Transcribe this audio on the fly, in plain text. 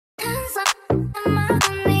Why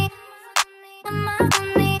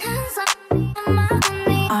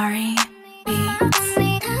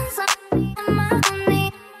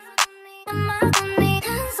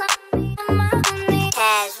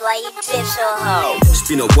you dip so hard? It's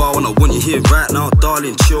been a while and I want you here right now,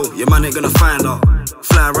 darling, chill. Your man ain't gonna find out.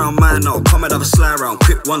 Fly around mine now, come and have a slide round.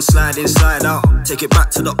 Quick one slide inside out. Take it back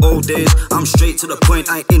to the old days. I'm straight to the point,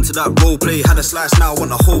 I ain't into that role play. Had a slice now, I want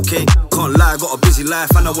the whole cake. Can't lie, got a busy life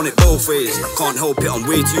and I want it both ways. I can't help it, I'm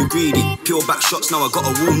way too greedy. Pure back shots, now I got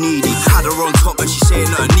a wall needy. Had her on top and she saying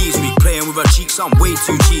that her knees weak. Playing with her cheeks, I'm way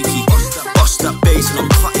too cheeky. Bust that bass and I'm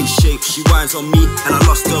cutting shape. She whines on me and I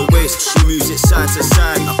lost her waist. She moves it side to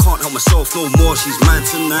side. I can't help myself no more, she's mine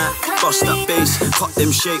tonight. Bust that bass, cut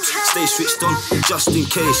them shapes. Stay switched on, just in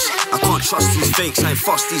case. I can't trust these fakes, I ain't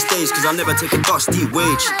fussed these days. Cause I never take a dusty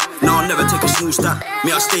wage. No, I never take a small stack.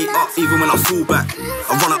 Me, I stay up even when I fall back.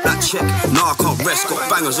 I run up that check, no, I can't rest. Got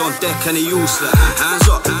bangers on deck and they all slap. Hands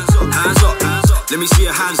up, hands up. Let me see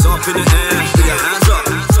your hands up in the air. Put your hands up,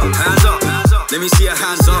 hands up. Let me see your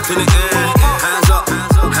hands up in the air. Hands up,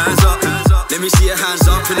 hands up. Let me see your hands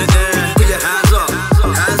up in the air. Put your hands up,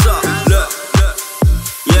 hands up. Look,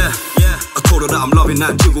 yeah. I told her that I'm loving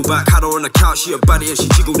that jiggle back. Had her on the couch, she a baddie and she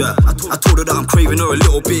jiggled that. I told her that I'm craving her a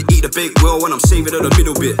little bit. Eat the baked well when I'm saving her the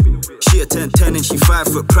middle bit. She a 10-10 and she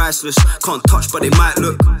 5 foot priceless. Can't touch but they might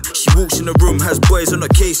look. She walks in the room, has boys on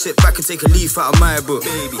the case. Sit back and take a leaf out of my book.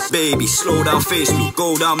 Baby, slow down, face me.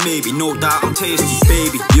 Go down maybe, no doubt I'm tasty.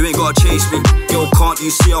 Baby, you ain't gotta chase me. Girl, can't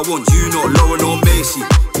you see I want you, not Lauren or Macy.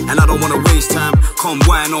 And I don't wanna waste time. Come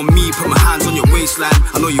whine on me, put my hands on your waistline.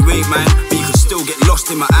 I know you ain't man, but you can still get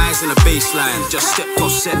lost in my eyes in the baseline. Just stepped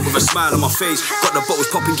off set with a smile on my face. Got the bottles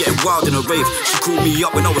popping, getting wild in a rave. She called me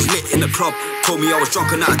up when I was lit in the club. Told me I was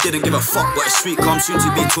drunk and that I didn't give a fuck. But it's sweet, come soon to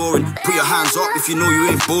be touring. Put your hands up if you know you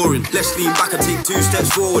ain't boring. Let's lean back and take 2 steps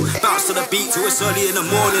forward. Bounce to the beat till it's early in the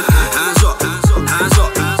morning. Hands up, hands up.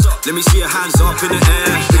 Let me see your hands up in the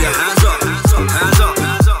air. Put your hands up, hands up.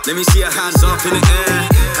 Let me see your hands up in the air.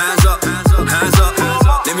 Hands up, hands up.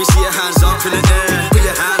 Let me see your hands up in the air. Put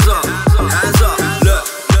your hands up, hands up. Look,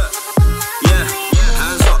 yeah.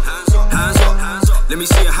 Hands up, hands up. Let me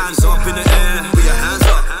see your hands up in the air. Put your hands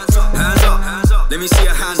up, hands up. Let me see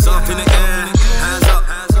your hands up in the air. Hands up,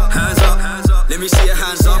 hands up. Let me see your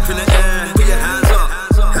hands up in the air. Put your hands up.